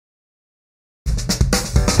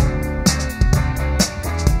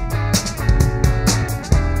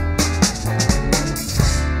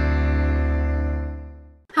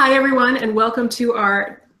Hi, everyone, and welcome to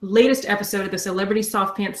our latest episode of the Sewlebrity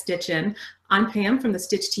Soft Pants Stitch-In. I'm Pam from the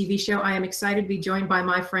Stitch TV show. I am excited to be joined by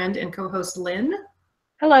my friend and co-host Lynn.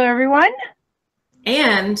 Hello, everyone.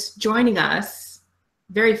 And joining us,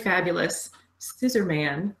 very fabulous Scissor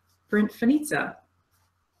Man, Brint Fanizza.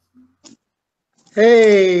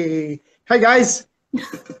 Hey, hi guys.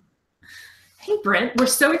 Hey, Brint, we're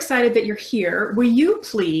so excited that you're here. Will you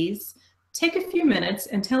please take a few minutes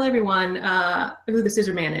and tell everyone who the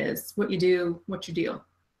Scissor Man is, what you do, what's your deal?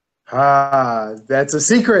 That's a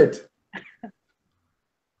secret.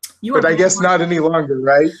 But I guess not any longer,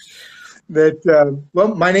 right?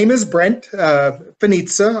 Well, my name is Brint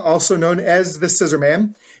Fanizza, also known as the Scissor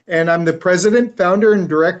Man, and I'm the president, founder, and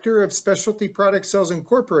director of Specialty Product Sales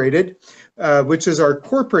Incorporated, which is our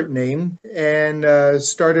corporate name, and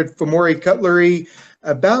started Famore Cutlery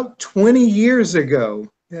about 20 years ago.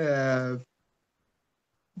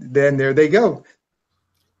 Then there they go.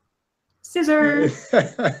 Scissor.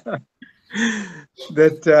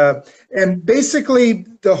 And basically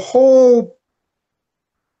the whole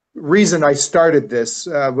reason I started this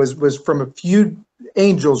was from a few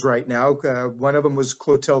angels right now. One of them was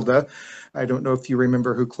Clotilda. I don't know if you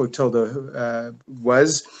remember who Clotilda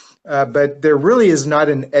was, but there really is not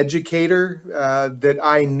an educator that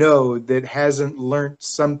I know that hasn't learned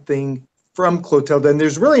something from Clotilda, and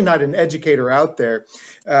there's really not an educator out there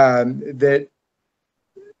that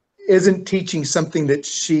isn't teaching something that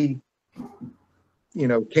she,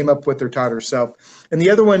 came up with or taught herself. And the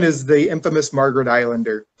other one is the infamous Margaret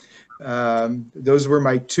Islander. Those were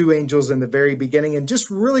my two angels in the very beginning, and just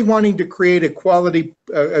really wanting to create a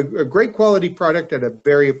great quality product at a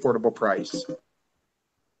very affordable price.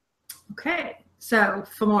 Okay, so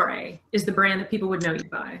Famore is the brand that people would know you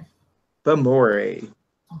by. Famore.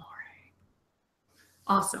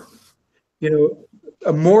 Awesome.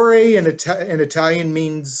 Amore in Italian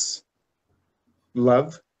means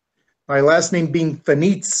love. My last name being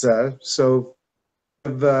Fanizza, so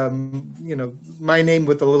my name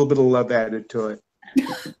with a little bit of love added to it.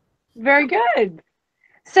 Very good.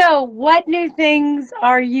 So what new things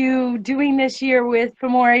are you doing this year with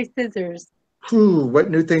Famore Scissors? What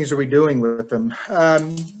new things are we doing with them?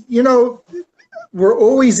 We're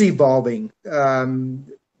always evolving.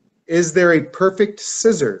 Is there a perfect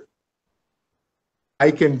scissor? I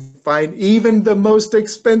can find even the most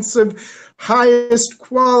expensive, highest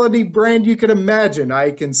quality brand you can imagine.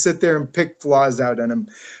 I can sit there and pick flaws out on them.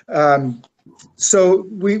 So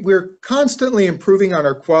we're constantly improving on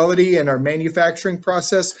our quality and our manufacturing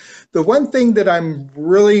process. The one thing that I'm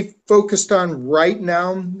really focused on right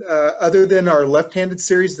now, other than our left-handed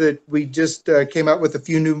series that we just came out with a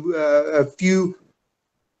few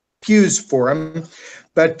pews for them,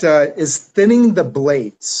 but is thinning the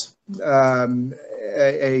blades.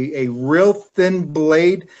 A real thin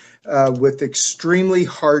blade with extremely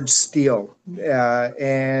hard steel,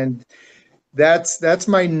 and that's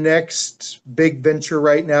my next big venture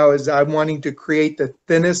right now. Is I'm wanting to create the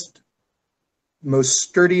thinnest, most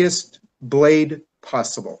sturdiest blade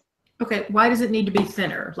possible. Okay, why does it need to be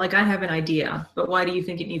thinner? Like, I have an idea, but why do you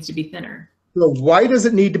think it needs to be thinner? So why does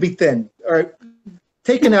it need to be thin? All right,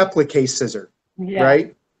 take an applique scissor,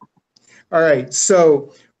 right? All right,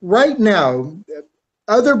 so right now,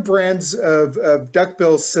 other brands of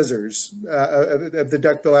duckbill scissors, of the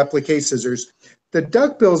duckbill applique scissors, the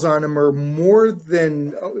duckbills on them are more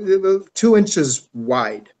than 2 inches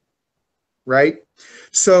wide, right?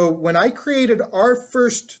 So when I created our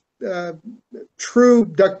first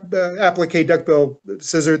true applique duckbill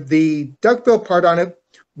scissor, the duckbill part on it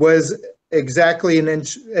was exactly an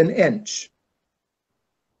inch.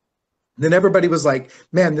 Then everybody was like,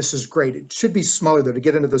 man, this is great. It should be smaller though to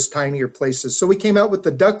get into those tinier places. So we came out with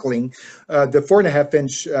the duckling, the 4.5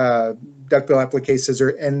 inch duckbill applique scissor,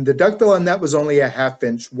 and the duckbill on that was only a 1/2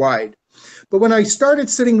 inch wide. But when I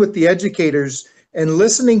started sitting with the educators and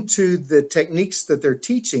listening to the techniques that they're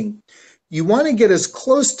teaching, you want to get as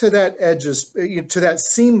close to that edge to that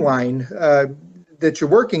seam line that you're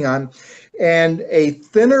working on, and a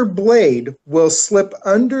thinner blade will slip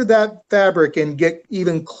under that fabric and get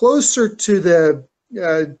even closer to the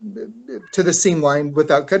seam line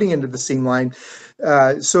without cutting into the seam line.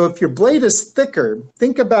 So if your blade is thicker,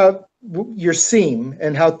 think about your seam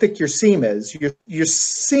and how thick your seam is. Your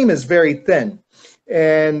seam is very thin,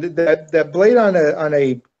 and that blade on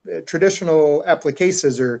a traditional applique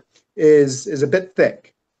scissor is a bit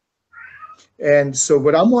thick. And so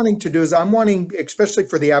what I'm wanting to do is I'm wanting, especially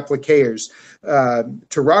for the appliqueurs,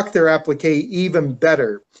 to rock their applique even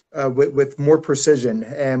better with more precision.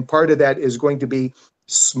 And part of that is going to be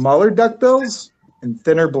smaller duckbills and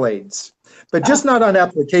thinner blades. but just not on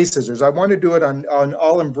applique scissors. I want to do it on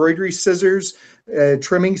all embroidery scissors,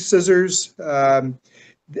 trimming scissors.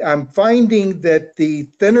 I'm finding that the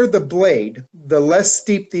thinner the blade, the less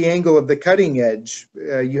steep the angle of the cutting edge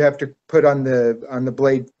you have to put on the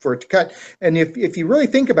blade for it to cut. And if you really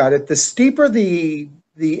think about it, the steeper the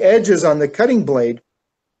edges on the cutting blade,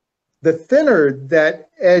 the thinner that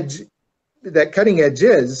cutting edge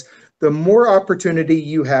is, the more opportunity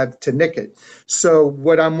you have to nick it. So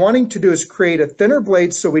what I'm wanting to do is create a thinner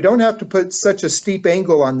blade so we don't have to put such a steep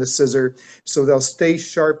angle on the scissor, so they'll stay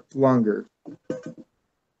sharp longer.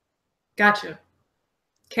 Gotcha.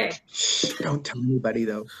 Okay. Don't tell anybody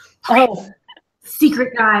though. Oh,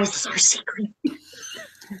 Secret, guys. This is our secret.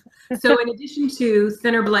 So in addition to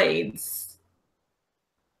thinner blades,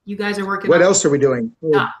 you guys are working What on... else are we doing?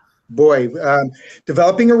 Oh, boy,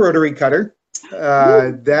 developing a rotary cutter.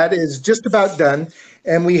 That is just about done.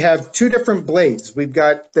 And we have two different blades we've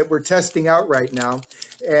got that we're testing out right now.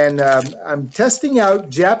 And I'm testing out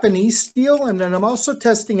Japanese steel, and then I'm also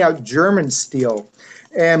testing out German steel.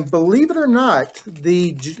 And believe it or not,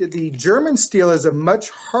 the German steel is a much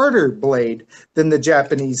harder blade than the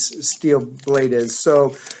Japanese steel blade is.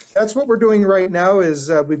 So that's what we're doing right now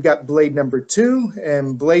is we've got blade number 2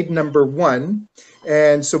 and blade number 1.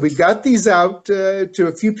 And so we've got these out to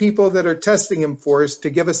a few people that are testing them for us to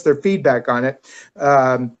give us their feedback on it.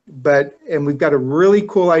 And we've got a really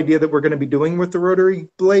cool idea that we're going to be doing with the rotary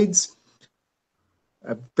blades.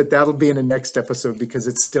 But that'll be in the next episode because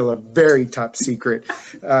it's still a very top secret.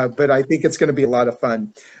 But I think it's going to be a lot of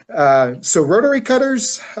fun. So rotary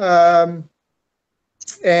cutters and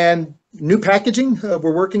new packaging.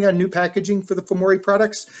 We're working on new packaging for the Famore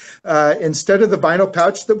products. Instead of the vinyl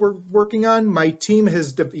pouch that we're working on, my team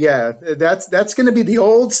has, that's going to be the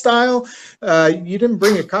old style. You didn't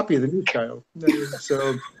bring a copy of the new style.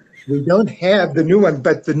 So we don't have the new one,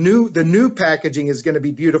 but the new packaging is going to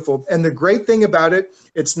be beautiful. And the great thing about it,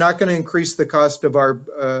 it's not going to increase the cost of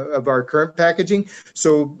our current packaging.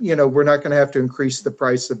 So, you know, we're not going to have to increase the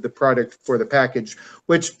price of the product for the package,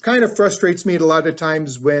 which kind of frustrates me a lot of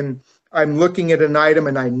times when I'm looking at an item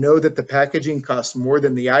and I know that the packaging costs more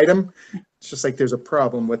than the item. It's just like there's a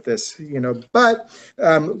problem with this, you know. But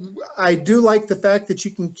I do like the fact that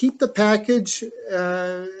you can keep the package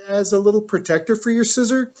as a little protector for your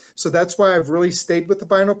scissor. So that's why I've really stayed with the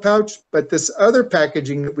vinyl pouch. But this other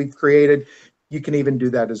packaging that we've created, you can even do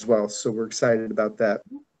that as well. So we're excited about that.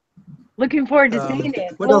 looking forward to seeing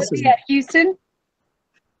it. What Will else it is be at Houston?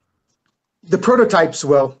 The prototypes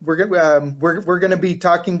will. We're going to be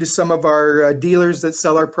talking to some of our dealers that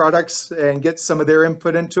sell our products and get some of their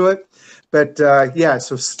input into it. But yeah,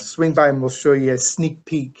 so swing by and we'll show you a sneak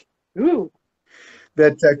peek. Ooh.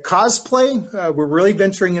 That cosplay, we're really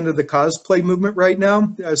venturing into the cosplay movement right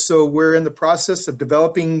now. So we're in the process of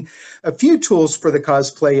developing a few tools for the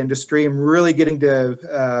cosplay industry and really getting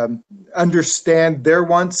to understand their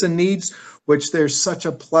wants and needs, which there's such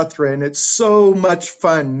a plethora, and it's so much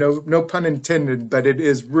fun. No pun intended, but it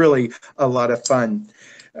is really a lot of fun.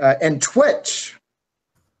 And Twitch.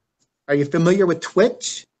 Are you familiar with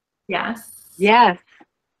Twitch? Yes. Yes.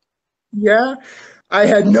 Yeah. I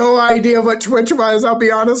had no idea what Twitch was, I'll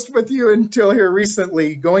be honest with you, until here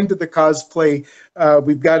recently. Going to the cosplay,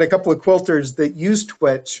 we've got a couple of quilters that use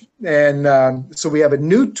Twitch. And so we have a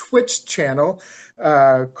new Twitch channel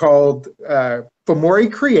called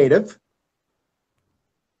Famore Creative.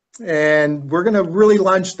 And we're going to really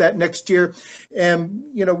launch that next year. And,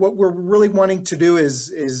 you know, what we're really wanting to do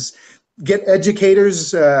is get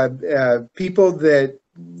educators, people that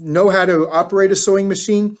know how to operate a sewing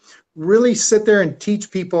machine, really sit there and teach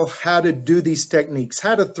people how to do these techniques,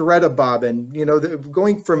 how to thread a bobbin, you know,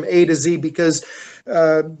 going from A to Z, because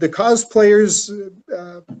the cosplayers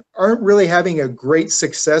aren't really having a great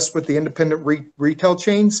success with the independent retail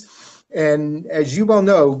chains. And as you well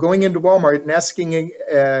know, going into Walmart and asking,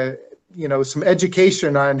 you know, some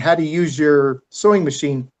education on how to use your sewing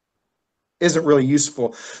machine isn't really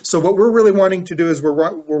useful. So what we're really wanting to do is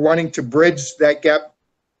we're wanting to bridge that gap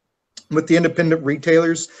with the independent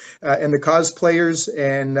retailers and the cosplayers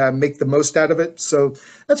and make the most out of it. So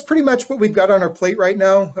that's pretty much what we've got on our plate right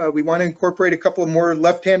now. We want to incorporate a couple of more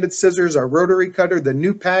left-handed scissors, our rotary cutter, the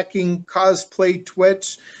new packing, cosplay,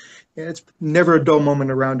 Twitch. And it's never a dull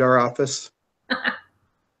moment around our office.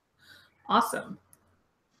 Awesome.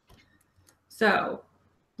 So,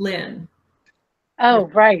 Lynn. Oh,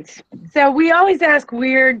 right. So we always ask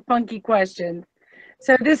weird, funky questions.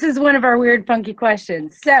 So this is one of our weird, funky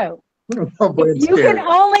questions. So Oh boy, if you can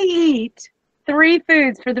only eat 3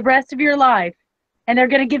 foods for the rest of your life, and they're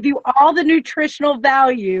going to give you all the nutritional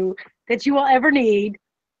value that you will ever need,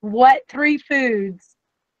 what 3 foods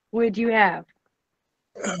would you have?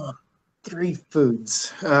 Three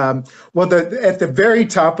foods. Well, at the very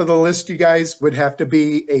top of the list, you guys, would have to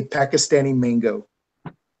be a Pakistani mango.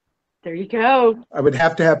 There you go. I would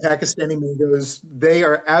have to have Pakistani mangoes. They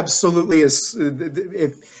are absolutely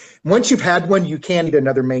once you've had one, you can't eat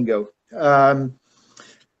another mango. The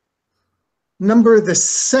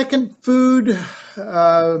second food,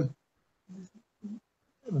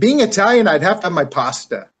 being Italian, I'd have to have my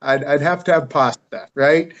pasta. I'd have to have pasta,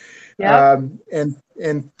 right? Yeah.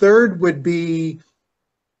 And third would be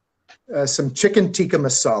some chicken tikka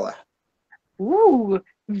masala. Ooh,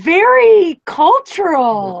 very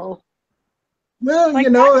cultural. Well, Like,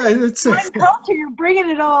 it's one culture, you're bringing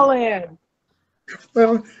it all in.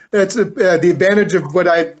 well, that's the advantage of what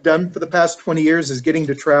I've done for the past 20 years is getting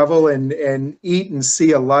to travel and eat and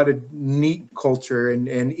see a lot of neat culture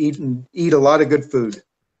and eat a lot of good food.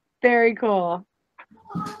 Very cool.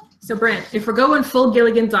 So Brent, if we're going full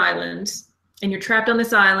Gilligan's Island and you're trapped on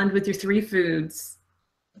this island with your three foods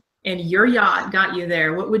and your yacht got you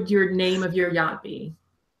there, what would your name of your yacht be?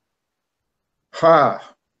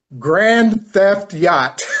 Grand Theft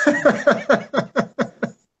Yacht.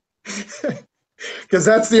 Because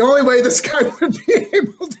that's the only way this guy would be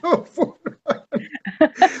able to afford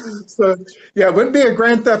one. So yeah, it wouldn't be a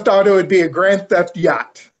Grand Theft Auto, it'd be a Grand Theft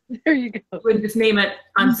Yacht. There you go. Would just name it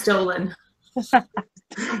Unstolen.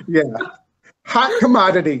 Yeah, hot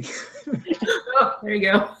commodity. Oh, there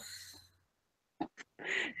you go.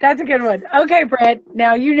 That's a good one. Okay, Brent,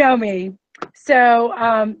 now you know me.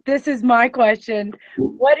 So this is my question.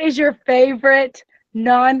 What is your favorite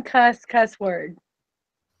non-cuss word?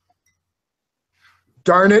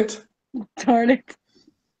 Darn it. Darn it.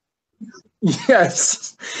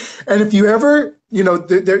 Yes. And if you ever,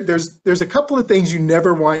 there's a couple of things you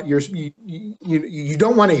never want you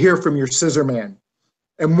don't want to hear from your scissor man.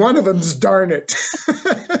 And one of them's darn it.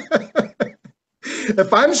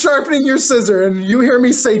 If I'm sharpening your scissor and you hear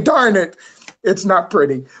me say darn it, it's not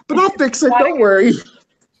pretty. But I'll fix it, don't worry.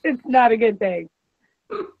 It's not a good thing.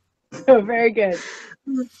 Oh, very good.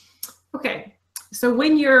 Okay. So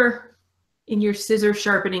when you're in your scissor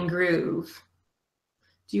sharpening groove,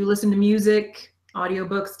 do you listen to music,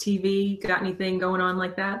 audiobooks, TV? Got anything going on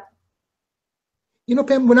like that?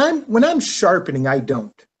 Pam, when I'm sharpening, I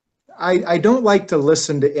don't. I don't like to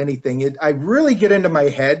listen to anything. I really get into my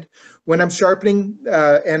head when I'm sharpening,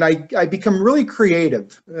 and I become really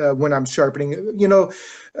creative when I'm sharpening.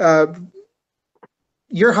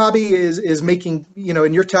 Your hobby is making,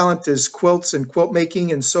 and your talent is quilts and quilt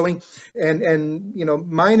making and sewing, and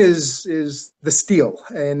mine is the steel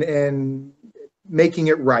and making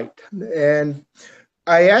it right. And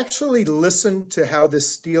I actually listen to how the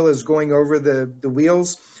steel is going over the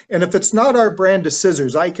wheels. And if it's not our brand of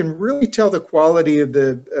scissors, I can really tell the quality of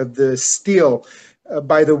the steel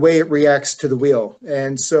by the way it reacts to the wheel.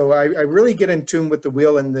 And so I really get in tune with the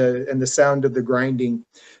wheel and the sound of the grinding.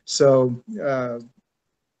 So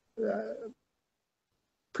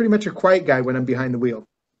pretty much a quiet guy when I'm behind the wheel.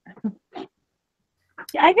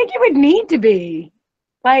 I think you would need to be.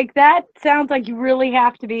 Like, that sounds like you really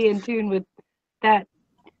have to be in tune with that.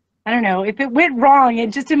 I don't know. If it went wrong,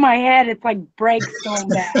 it just in my head, it's like brakes going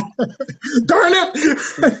bad. Darn it!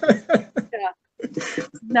 Yeah.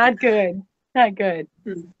 Not good. Not good.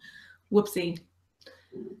 Whoopsie.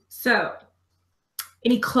 So,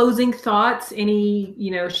 any closing thoughts? Any,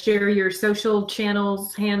 share your social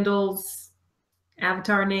channels, handles,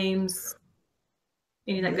 avatar names?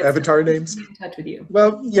 Any of that good Avatar stuff? names? Get in touch with you.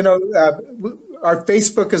 Well, our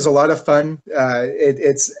Facebook is a lot of fun.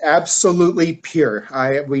 It's absolutely pure.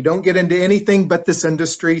 We don't get into anything but this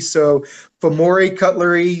industry. So Famore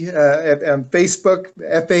Cutlery on Facebook,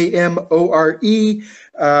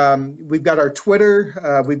 Famore. We've got our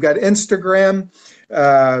Twitter. We've got Instagram,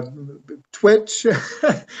 Twitch.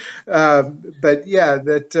 But yeah,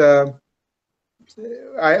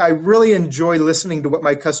 I really enjoy listening to what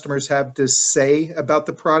my customers have to say about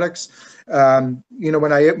the products. When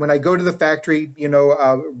I go to the factory,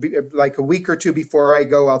 like a week or two before I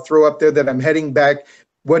go, I'll throw up there that I'm heading back.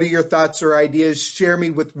 What are your thoughts or ideas? Share me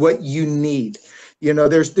with what you need.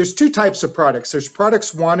 There's two types of products. There's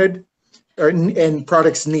products wanted and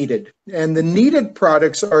products needed. And the needed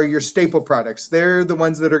products are your staple products. They're the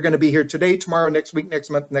ones that are going to be here today, tomorrow, next week, next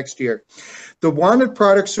month, next year. The wanted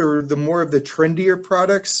products are the more of the trendier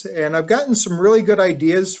products. And I've gotten some really good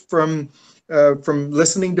ideas from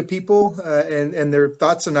listening to people and their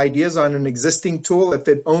thoughts and ideas on an existing tool. If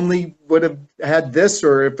it only would have had this,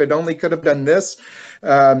 or if it only could have done this.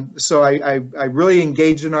 So I really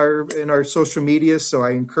engage in our social media. So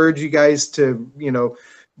I encourage you guys to,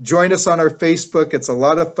 Join us on our Facebook. It's a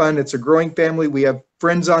lot of fun. It's a growing family. We have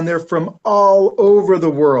friends on there from all over the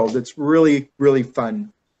world. It's really, really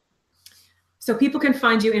fun. So people can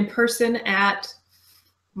find you in person at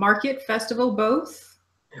Market Festival, both?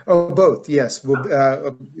 Oh, both, yes.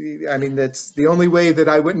 I mean, that's the only way that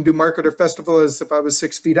I wouldn't do Market or Festival is if I was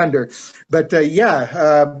 6 feet under. But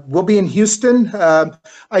we'll be in Houston.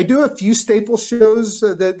 I do a few staple shows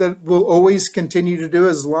that we'll always continue to do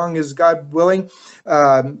as long as God willing.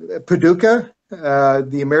 Paducah,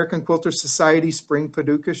 the American Quilter Society Spring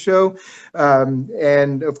Paducah Show,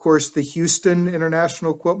 and of course the Houston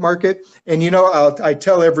International Quilt Market. And I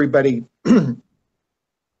tell everybody,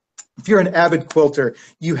 if you're an avid quilter,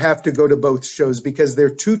 you have to go to both shows because they're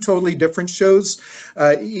two totally different shows.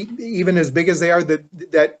 Even as big as they are,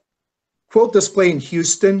 that quilt display in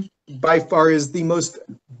Houston by far is the most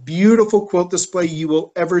beautiful quilt display you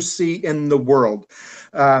will ever see in the world.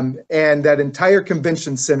 And that entire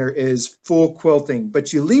convention center is full quilting.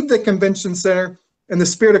 But you leave the convention center and the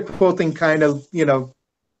spirit of quilting kind of,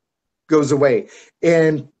 goes away.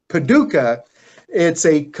 In Paducah, it's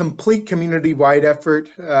a complete community-wide effort.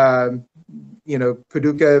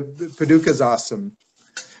 Paducah's awesome.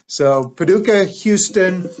 So Paducah,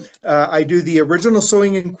 Houston, I do the Original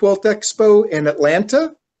Sewing and Quilt Expo in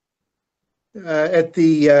Atlanta at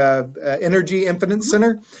the Energy Infinite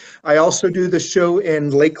Center. I also do the show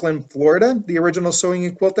in Lakeland, Florida, the Original Sewing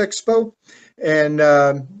and Quilt Expo. And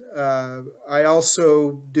I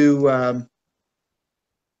also do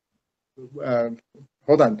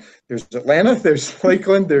hold on. There's Atlanta, there's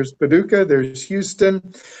Lakeland, there's Paducah, there's Houston,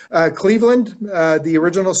 Cleveland, the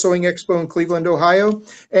Original Sewing Expo in Cleveland, Ohio,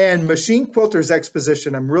 and Machine Quilters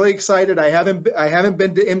Exposition. I'm really excited. I haven't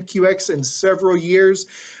been to MQX in several years.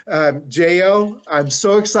 JL, I'm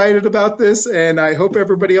so excited about this, and I hope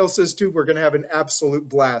everybody else is too. We're going to have an absolute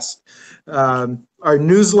blast. Our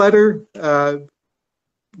newsletter.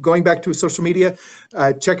 Going back to social media,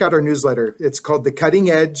 check out our newsletter. It's called The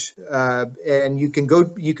Cutting Edge, and you can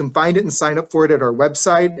find it and sign up for it at our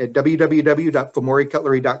website at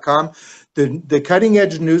www.famorecutlery.com. The Cutting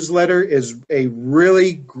Edge newsletter is a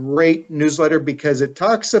really great newsletter because it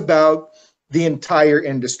talks about the entire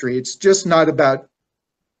industry. It's just not about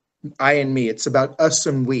I and me. It's about us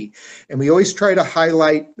and we. And we always try to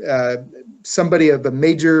highlight somebody of a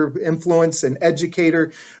major influence, an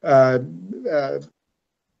educator,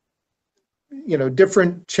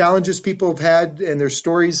 different challenges people have had and their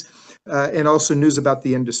stories, and also news about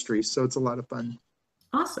the industry. So it's a lot of fun.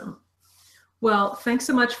 Awesome. Well, thanks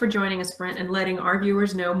so much for joining us, Brint, and letting our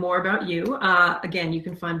viewers know more about you. Again, you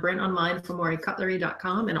can find Brint online,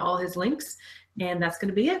 FamoreCutlery.com, and all his links. And that's going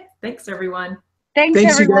to be it. Thanks, everyone. Thanks you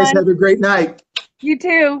everyone. guys. Have a great night. You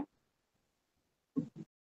too.